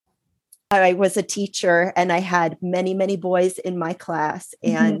I was a teacher and I had many, many boys in my class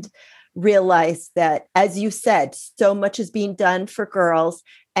and realized that, as you said, so much is being done for girls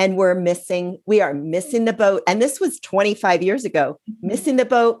and we are missing the boat. And this was 25 years ago, missing the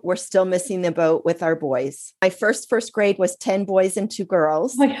boat. We're still missing the boat with our boys. My first grade was 10 boys and 2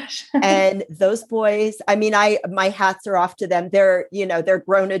 girls. Oh my gosh. And those boys, I mean, my hats are off to them. They're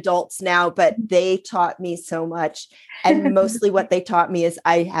grown adults now, but they taught me so much. And mostly what they taught me is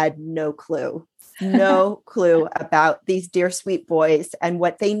I had no clue about these dear, sweet boys and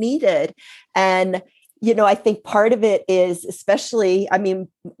what they needed. And, I think part of it is especially,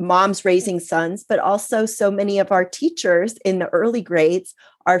 moms raising sons, but also so many of our teachers in the early grades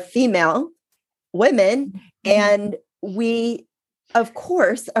are female women. And we, of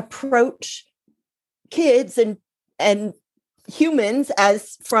course, approach kids and humans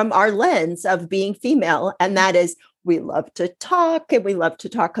as from our lens of being female. And that is, we love to talk and we love to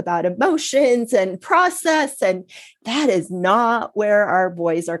talk about emotions and process. And that is not where our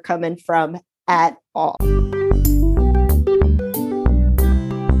boys are coming from at all.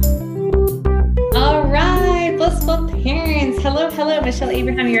 All right, blissful parents. Hello, Michelle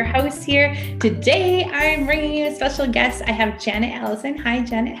Abraham, your host here. Today, I'm bringing you a special guest. I have Janet Allison. Hi,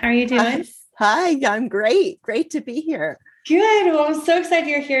 Janet. How are you doing? Hi, I'm great. Great to be here. Good. Well, I'm so excited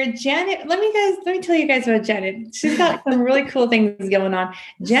you're here. Janet, let me tell you guys about Janet. She's got some really cool things going on.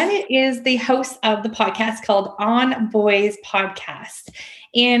 Janet is the host of the podcast called On Boys Podcast.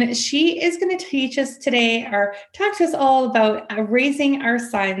 And she is going to teach us today or talk to us all about raising our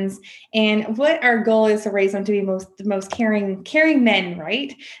sons and what our goal is to raise them to be the most caring men,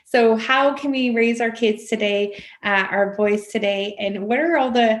 right? So how can we raise our kids today, our boys today? And what are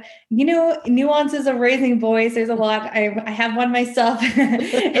all the, nuances of raising boys? There's a lot. I have one myself.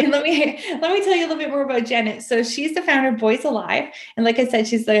 And let me tell you a little bit more about Janet. So she's the founder of Boys Alive. And like I said,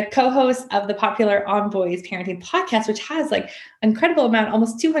 she's the co-host of the popular On Boys Parenting podcast, which has incredible amount,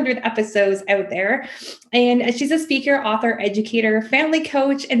 almost 200 episodes out there. And she's a speaker, author, educator, family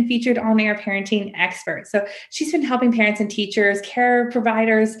coach, and featured on-air parenting expert. So she's been helping parents and teachers, care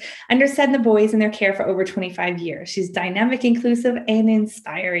providers understand the boys in their care for over 25 years. She's dynamic, inclusive, and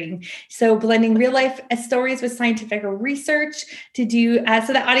inspiring. So blending real life stories with scientific research to do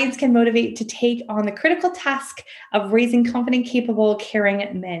so the audience can motivate to take on the critical task of raising confident, capable,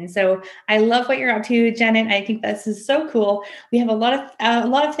 caring men. So I love what you're up to, Janet. I think this is so cool. We have a lot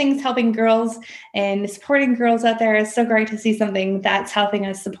of things helping girls and supporting girls out there. It's so great to see something that's helping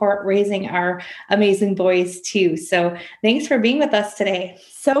us support raising our amazing boys too. So thanks for being with us today.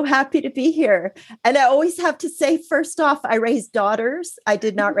 So happy to be here. And I always have to say, first off, I raised daughters. I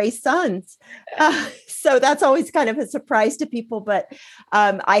did not raise sons. So that's always kind of a surprise to people. But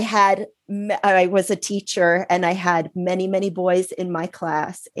I was a teacher and I had many, many boys in my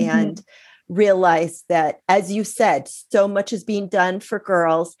class and realized that, as you said, so much is being done for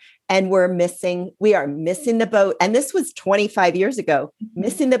girls and we are missing the boat. And this was 25 years ago,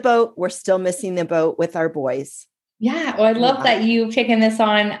 missing the boat. We're still missing the boat with our boys. Yeah. Well, I love that you've taken this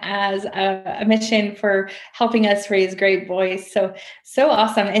on as a mission for helping us raise great boys. So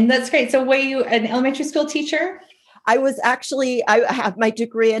awesome. And that's great. So were you an elementary school teacher? I have my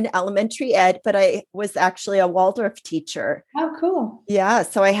degree in elementary ed, but I was actually a Waldorf teacher. Oh, cool. Yeah.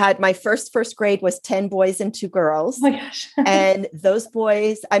 So I had my first grade was 10 boys and 2 girls. Oh my gosh. And those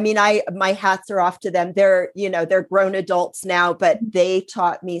boys, my hats are off to them. They're grown adults now, but they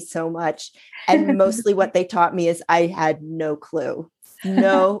taught me so much. And mostly what they taught me is I had no clue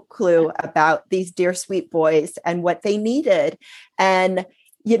about these dear, sweet boys and what they needed. And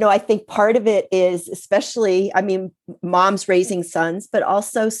I think part of it is especially, moms raising sons, but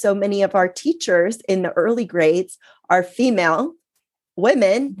also so many of our teachers in the early grades are female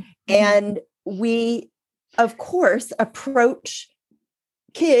women. And we, of course, approach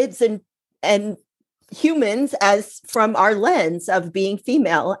kids and humans as from our lens of being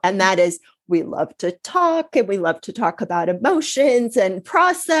female. And that is, we love to talk and we love to talk about emotions and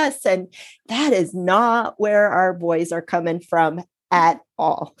process. And that is not where our boys are coming from at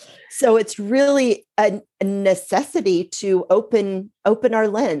all. So it's really a necessity to open our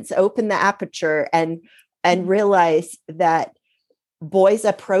lens, open the aperture and realize that boys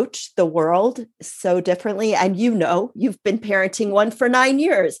approach the world so differently. And you've been parenting one for 9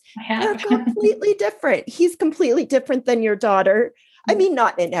 years. They're completely different. He's completely different than your daughter.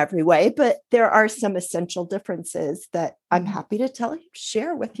 Not in every way, but there are some essential differences that I'm happy to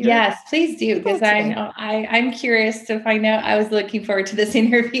share with you. Yes, please do, because I know I'm curious to find out. I was looking forward to this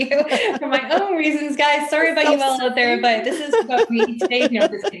interview for my own reasons, guys. Sorry about you all out there, but this is about me today. No,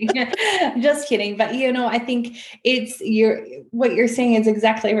 just kidding. Just kidding. But I think what you're saying is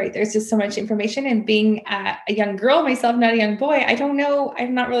exactly right. There's just so much information, and being a young girl myself, not a young boy, I don't know.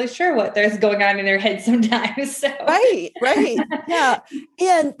 I'm not really sure what there's going on in their head sometimes. So. Right. Yeah.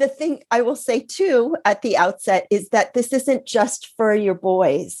 And the thing I will say too at the outset is that this isn't just for your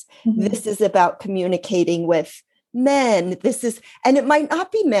boys. Mm-hmm. This is about communicating with men. And it might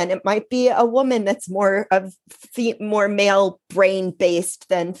not be men. It might be a woman that's more male brain based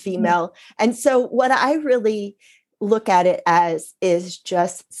than female. Mm-hmm. And so what I really look at it as is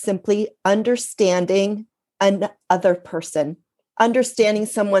just simply understanding another person, understanding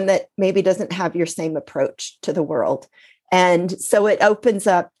someone that maybe doesn't have your same approach to the world. And so it opens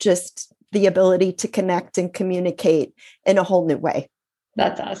up just the ability to connect and communicate in a whole new way.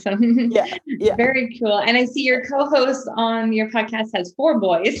 That's awesome. Yeah. Very cool. And I see your co-host on your podcast has 4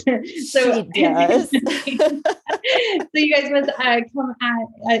 boys. So she does. So you guys must come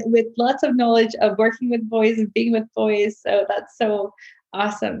at with lots of knowledge of working with boys and being with boys. So that's so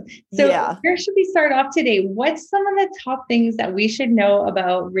awesome. So where should we start off today? What's some of the top things that we should know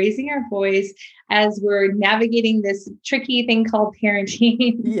about raising our boys as we're navigating this tricky thing called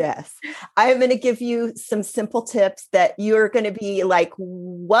parenting? Yes. I'm going to give you some simple tips that you're going to be like,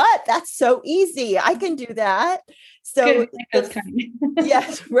 what? That's so easy. I can do that. So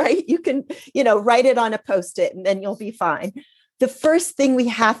yes, right. You can, write it on a Post-it and then you'll be fine. The first thing we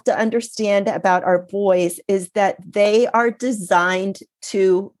have to understand about our boys is that they are designed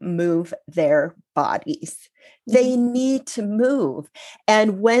to move their bodies. They need to move.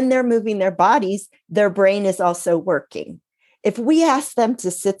 And when they're moving their bodies, their brain is also working. If we ask them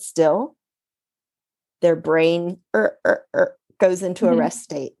to sit still, their brain goes into a rest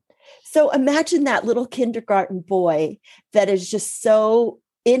state. So imagine that little kindergarten boy that is just so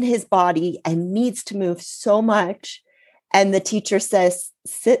in his body and needs to move so much. And the teacher says,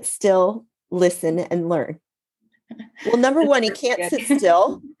 sit still, listen, and learn. Well, number one, he can't sit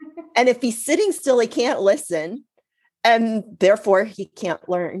still. And if he's sitting still, he can't listen. And therefore, he can't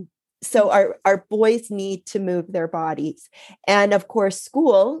learn. So our boys need to move their bodies. And of course,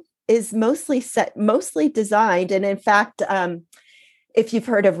 school is mostly designed. And in fact, if you've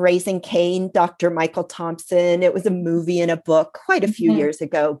heard of Raising Cain, Dr. Michael Thompson, it was a movie and a book quite a few years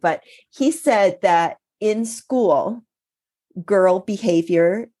ago. But he said that in school, girl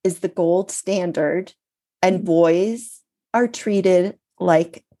behavior is the gold standard and boys are treated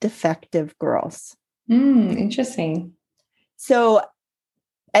like defective girls. Interesting. So,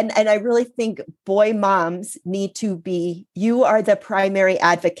 and I really think boy moms need to be, you are the primary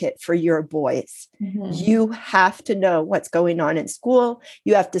advocate for your boys. You have to know what's going on in school.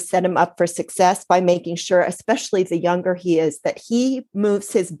 You have to set him up for success by making sure, especially the younger he is, that he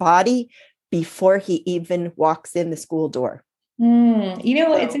moves his body before he even walks in the school door.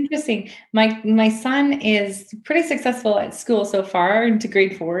 It's interesting. My son is pretty successful at school so far into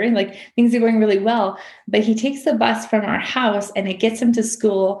grade 4. Like things are going really well, but he takes the bus from our house and it gets him to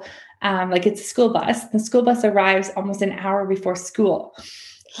school. Like it's a school bus. The school bus arrives almost an hour before school.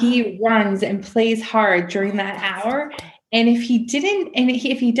 He runs and plays hard during that hour. And if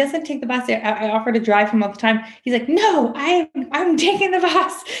he doesn't take the bus, I offer to drive him all the time. He's like, no, I'm taking the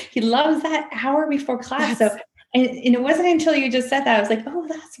bus. He loves that hour before class. And it wasn't until you just said that, I was like, oh,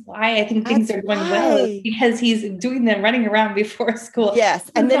 that's why I think things are going well, because he's doing the running around before school.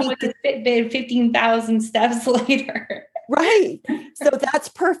 Yes. And then with his Fitbit 15,000 steps later. Right. So that's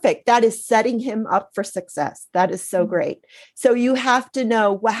perfect. That is setting him up for success. That is so great. So you have to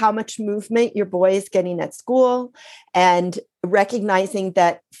know how much movement your boy is getting at school, and recognizing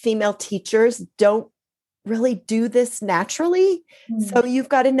that female teachers don't really do this naturally. So you've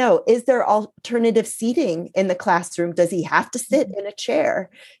got to know, is there alternative seating in the classroom? Does he have to sit in a chair?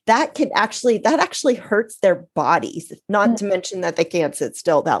 That actually hurts their bodies, not to mention that they can't sit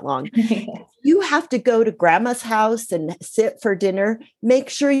still that long. You have to go to grandma's house and sit for dinner. Make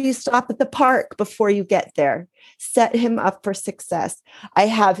sure you stop at the park before you get there. Set him up for success.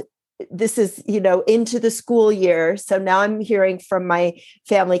 This is, into the school year. So now I'm hearing from my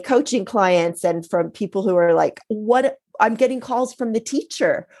family coaching clients and from people who are like, I'm getting calls from the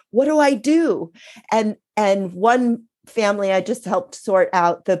teacher. What do I do? And one family I just helped sort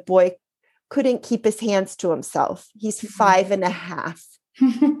out, the boy couldn't keep his hands to himself. He's 5.5.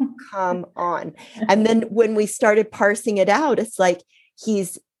 Come on. And then when we started parsing it out, it's like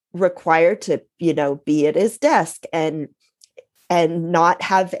he's required to, be at his desk and and not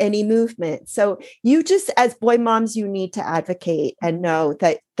have any movement. So you just, as boy moms, you need to advocate and know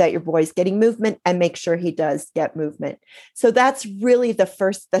that your boy's getting movement and make sure he does get movement. So that's really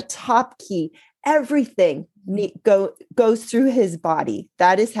the top key. Everything goes through his body.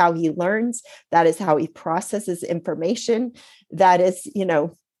 That is how he learns. That is how he processes information. That is,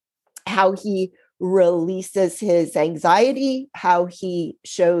 how he releases his anxiety, how he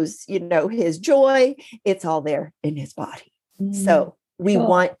shows, his joy. It's all there in his body. So we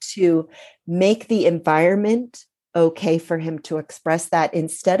want to make the environment okay for him to express that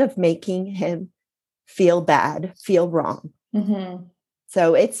instead of making him feel bad, feel wrong. Mm-hmm.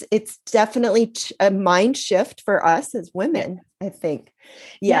 So it's definitely a mind shift for us as women, I think.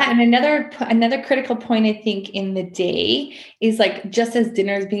 Yeah. And another critical point, I think, in the day is like, just as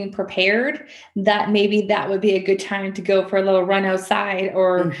dinner is being prepared, that maybe that would be a good time to go for a little run outside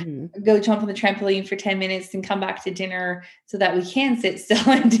or go jump on the trampoline for 10 minutes and come back to dinner so that we can sit still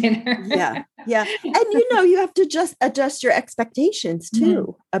at dinner. Yeah. Yeah. And, you have to just adjust your expectations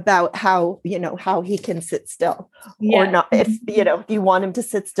too about how he can sit still or not. If you want him to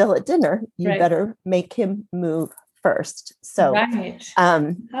sit still at dinner, you better make him move first. So,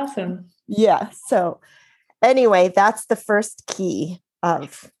 awesome. Yeah. So anyway, that's the first key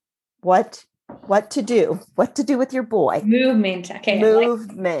of what to do with your boy. Movement. Okay.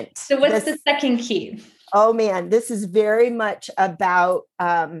 Movement. So what's the second key? Oh man, this is very much about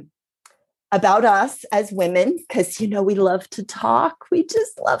us as women, because, we love to talk. We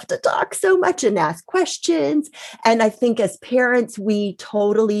just love to talk so much and ask questions. And I think as parents, we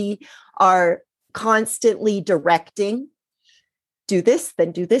totally are constantly directing, do this,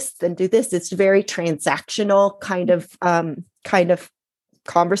 then do this, then do this. It's very transactional kind of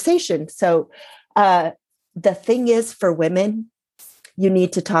conversation. So the thing is, for women, you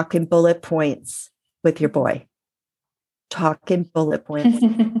need to talk in bullet points with your boy. Talk in bullet points.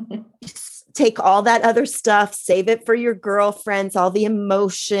 Take all that other stuff, save it for your girlfriends, all the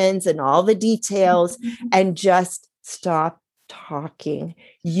emotions and all the details, and just stop talking.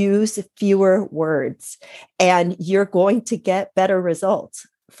 Use fewer words, and you're going to get better results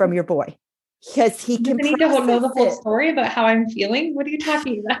from your boy because he can need to know the whole story about how I'm feeling. What are you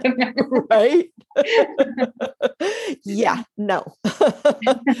talking about? Right? Yeah, no.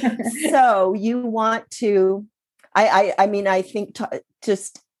 So you want to, I think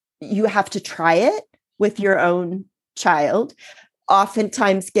just you have to try it with your own child.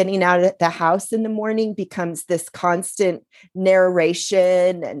 Oftentimes getting out of the house in the morning becomes this constant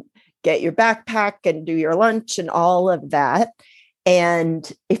narration and get your backpack and do your lunch and all of that.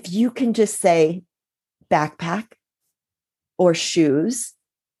 And if you can just say backpack or shoes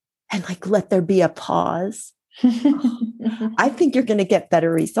and let there be a pause, I think you're going to get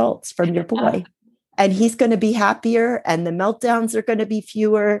better results from your boy. And he's going to be happier and the meltdowns are going to be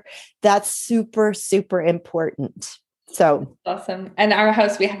fewer. That's super, super important. So awesome. And our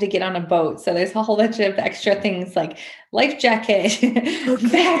house, we have to get on a boat. So there's a whole bunch of extra things like life jacket,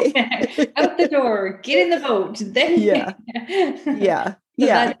 backpack, out the door, get in the boat. Then So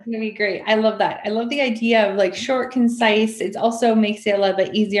that's going to be great. I love that. I love the idea of short, concise. It also makes it a little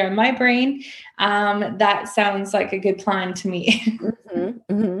bit easier on my brain. That sounds like a good plan to me.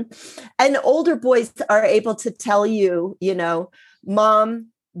 And older boys are able to tell you, Mom,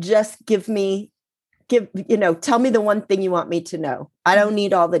 just tell me the one thing you want me to know. I don't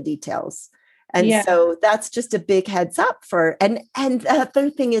need all the details. And so that's just a big heads up and the other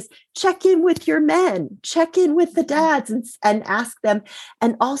thing is check in with your men, check in with the dads and ask them,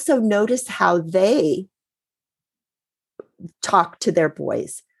 and also notice how they talk to their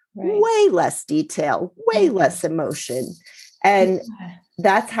boys. Way less detail, way less emotion. And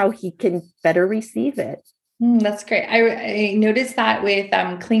that's how he can better receive it. That's great. I noticed that with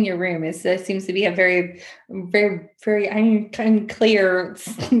clean your room. It seems to be a very, very, very clear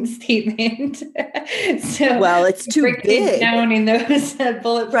statement. So well, it's too big down in those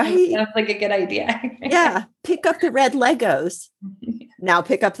bullet points. Right? Sounds like a good idea. Yeah, pick up the red Legos. Now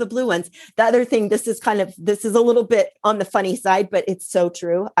pick up the blue ones. The other thing, this is a little bit on the funny side, but it's so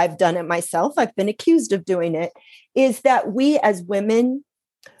true. I've done it myself. I've been accused of doing it. Is that we as women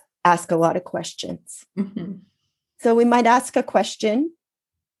ask a lot of questions. So we might ask a question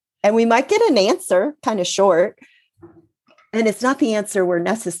and we might get an answer kind of short. And it's not the answer we're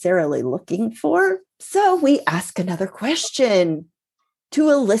necessarily looking for. So we ask another question to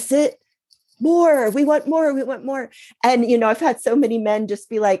elicit more. We want more. We want more. And, I've had so many men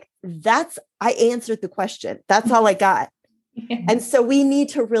just be like, I answered the question. That's all I got. And so we need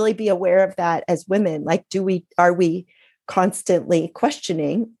to really be aware of that as women. Are we constantly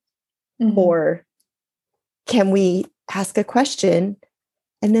questioning or can we ask a question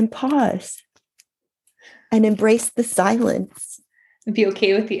and then pause and embrace the silence. Be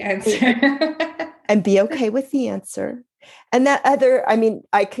okay with the answer. And be okay with the answer. And that other,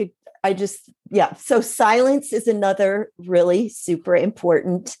 So silence is another really super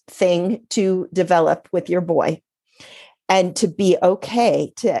important thing to develop with your boy, and to be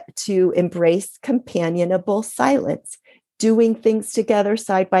okay to embrace companionable silence, doing things together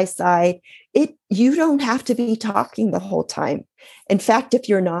side by side. You don't have to be talking the whole time. In fact, if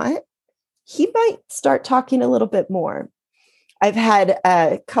you're not, he might start talking a little bit more. I've had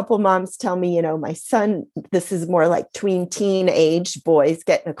a couple moms tell me, my son, this is more like tween teen age boys,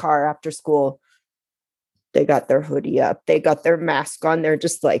 get in a car after school. They got their hoodie up, they got their mask on. They're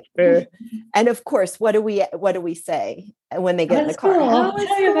just like, ugh. And of course, what do we say when they get in the car?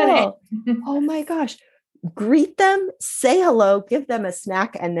 Oh my gosh. Greet them, say hello, give them a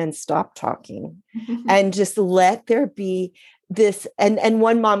snack, and then stop talking. And just let there be this. And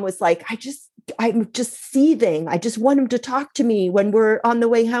one mom was like, I'm just seething. I just want him to talk to me when we're on the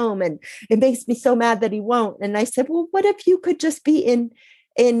way home. And it makes me so mad that he won't. And I said, well, what if you could just be in,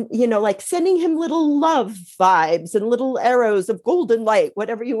 like sending him little love vibes and little arrows of golden light,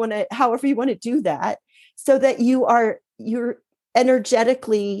 however you want to do that, so that you're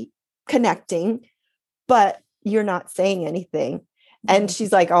energetically connecting, but you're not saying anything. And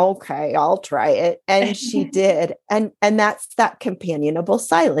she's like, okay, I'll try it. And she did. And that's that companionable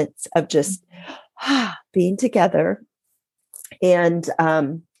silence of just being together. And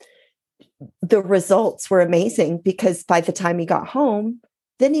the results were amazing, because by the time he got home,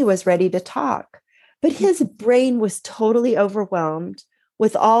 then he was ready to talk. But his brain was totally overwhelmed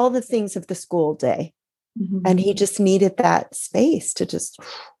with all the things of the school day. And he just needed that space to just,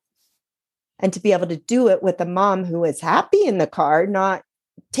 and to be able to do it with a mom who is happy in the car, not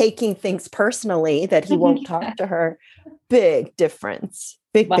taking things personally that he won't talk to her. Big difference.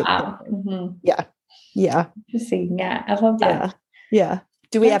 Big difference. Yeah. Yeah. Interesting. Yeah. I love that. Yeah.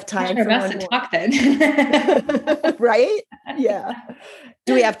 Do we have time for one more? Talk then? Right? Yeah.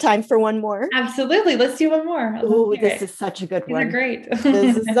 Do we have time for one more? Absolutely. Let's do one more. Oh, this is such a good one. They're great.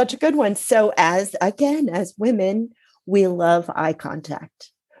 This is such a good one. So as women, we love eye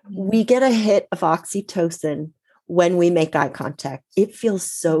contact. We get a hit of oxytocin when we make eye contact. It feels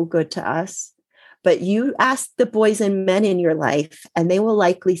so good to us. But you ask the boys and men in your life, and they will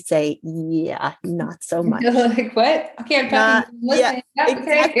likely say, yeah, not so much. Like, what? Okay, I'm talking. Yeah,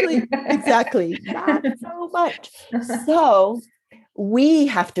 exactly. Not so much. So we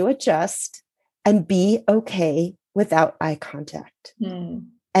have to adjust and be okay without eye contact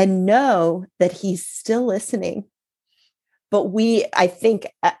and know that he's still listening. But I think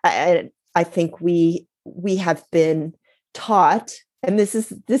we have been taught. And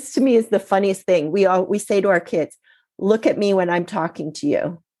this to me is the funniest thing. We say to our kids, look at me when I'm talking to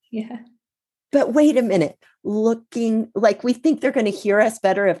you. Yeah. But wait a minute, looking like we think they're going to hear us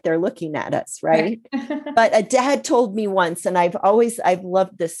better if they're looking at us, right? But a dad told me once, and I've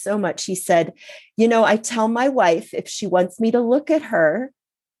loved this so much. He said, I tell my wife, if she wants me to look at her,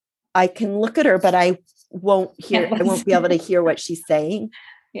 I can look at her, but I won't be able to hear what she's saying.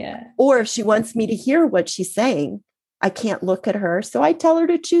 Yeah. Or if she wants me to hear what she's saying, I can't look at her. So I tell her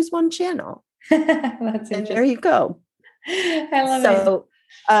to choose one channel. That's interesting. And there you go. I love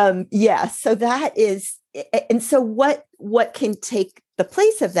it. Yeah. So that is, and so what can take the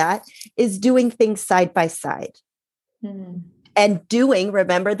place of that is doing things side by side. And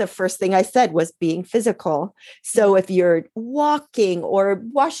remember the first thing I said was being physical. So if you're walking or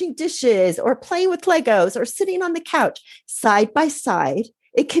washing dishes or playing with Legos or sitting on the couch side by side,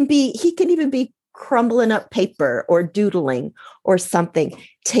 he can even be crumbling up paper or doodling or something,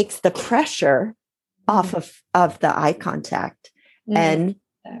 takes the pressure off of the eye contact. And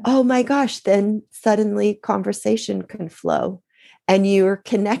oh my gosh, then suddenly conversation can flow and you're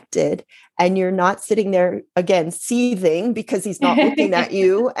connected and you're not sitting there again seething because he's not looking at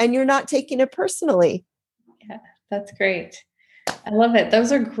you and you're not taking it personally. Yeah, that's great. I love it.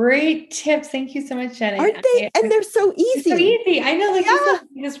 Those are great tips. Thank you so much, Jenny. Aren't they? And they're so easy. So easy. I know. Like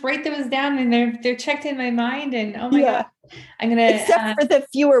you just write those down, and they're checked in my mind. And oh my god, I'm gonna. Except for the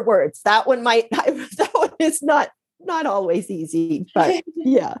fewer words. That one is not always easy, but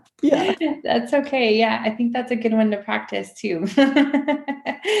yeah. That's okay. Yeah, I think that's a good one to practice too.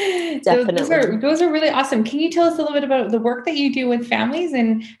 Definitely. Those are really awesome. Can you tell us a little bit about the work that you do with families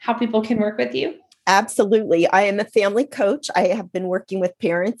and how people can work with you? Absolutely. I am a family coach. I have been working with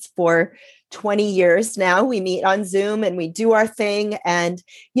parents for 20 years now. We meet on Zoom and we do our thing. And,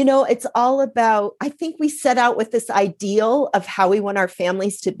 it's all about, I think we set out with this ideal of how we want our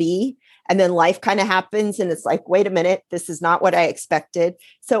families to be. And then life kind of happens and it's like, wait a minute, this is not what I expected.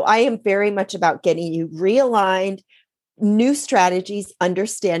 So I am very much about getting you realigned, new strategies,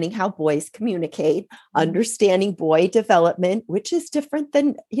 understanding how boys communicate, understanding boy development, which is different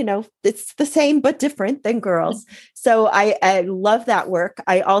than, it's the same, but different than girls. So I love that work.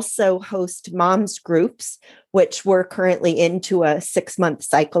 I also host moms groups, which we're currently into a 6-month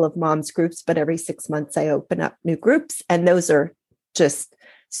cycle of moms groups, but every 6 months I open up new groups. And those are just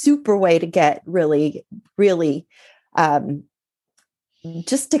super way to get really, really,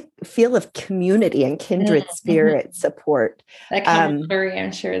 just a feel of community and kindred spirit support. That camaraderie,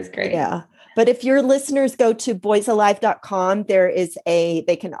 I'm sure, is great. Yeah. But if your listeners go to boysalive.com,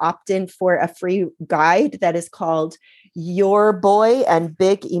 they can opt in for a free guide that is called Your Boy and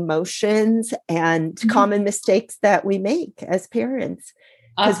Big Emotions and Common Mistakes That We Make as Parents.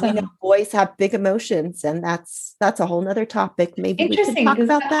 Because we know boys have big emotions, and that's a whole nother topic. Maybe interesting, we can talk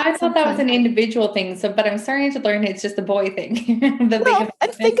about that. I thought that was an individual thing. So, but I'm starting to learn it's just a boy thing. And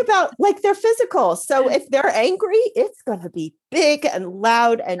think about like they're physical. So if they're angry, it's going to be big and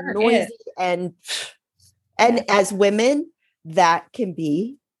loud and noisy, and as women, that can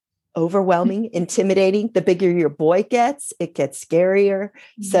be overwhelming, intimidating. The bigger your boy gets, it gets scarier.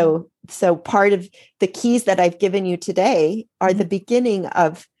 So part of the keys that I've given you today are the beginning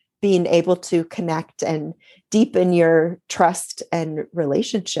of being able to connect and deepen your trust and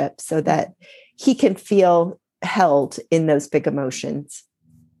relationship so that he can feel held in those big emotions.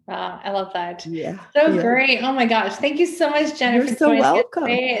 Wow, I love that. Yeah. Great. Oh my gosh. Thank you so much, Jennifer. You're so welcome.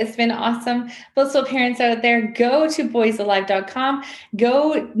 Today. It's been awesome. Blissful parents out there, go to boysalive.com.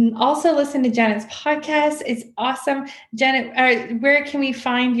 Go also listen to Janet's podcast. It's awesome. Janet, where can we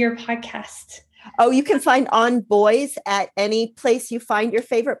find your podcast? Oh, you can find On Boys at any place you find your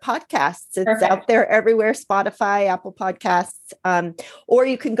favorite podcasts. It's out there everywhere, Spotify, Apple Podcasts, or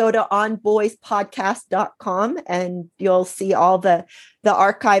you can go to onboyspodcast.com and you'll see all the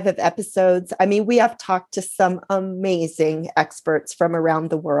archive of episodes. I mean, we have talked to some amazing experts from around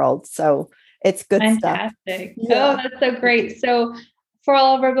the world. So it's good stuff. Fantastic. Yeah. Oh, that's so great. So for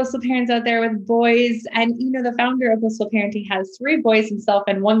all of our blissful parents out there with boys, and the founder of Blissful Parenting has 3 boys himself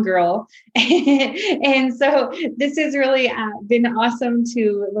and 1 girl. And so this has really been awesome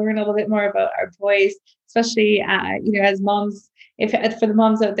to learn a little bit more about our boys, especially, as moms, for the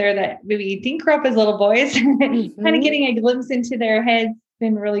moms out there that maybe didn't grow up as little boys, kind of getting a glimpse into their heads.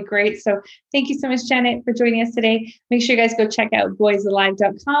 Been really great. So thank you so much, Janet, for joining us today. Make sure you guys go check out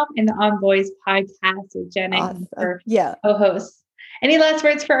boysalive.com and the On Boys podcast with Janet, her co-host. Any last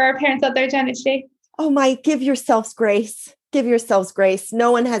words for our parents out there, Janet, today? Oh give yourselves grace. Give yourselves grace.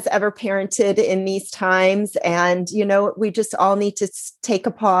 No one has ever parented in these times. And, we just all need to take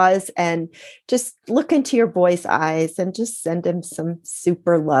a pause and just look into your boy's eyes and just send him some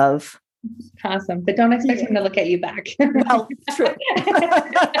super love. Awesome. But don't expect him to look at you back. Well, true.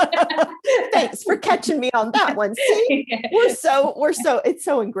 Thanks for catching me on that one. See, it's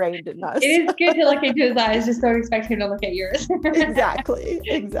so ingrained in us. It is good to look into his eyes. Just don't expect him to look at yours. Exactly.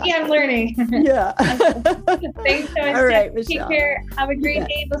 Yeah, I'm learning. Yeah. Thanks so much. All right, Michelle. Take care. Have a great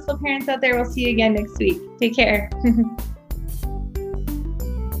day, blissful parents out there. We'll see you again next week. Take care.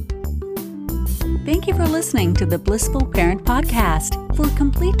 Thank you for listening to the Blissful Parent Podcast. For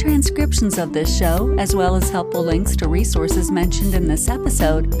complete transcriptions of this show, as well as helpful links to resources mentioned in this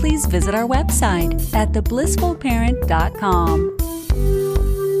episode, please visit our website at theblissfulparent.com.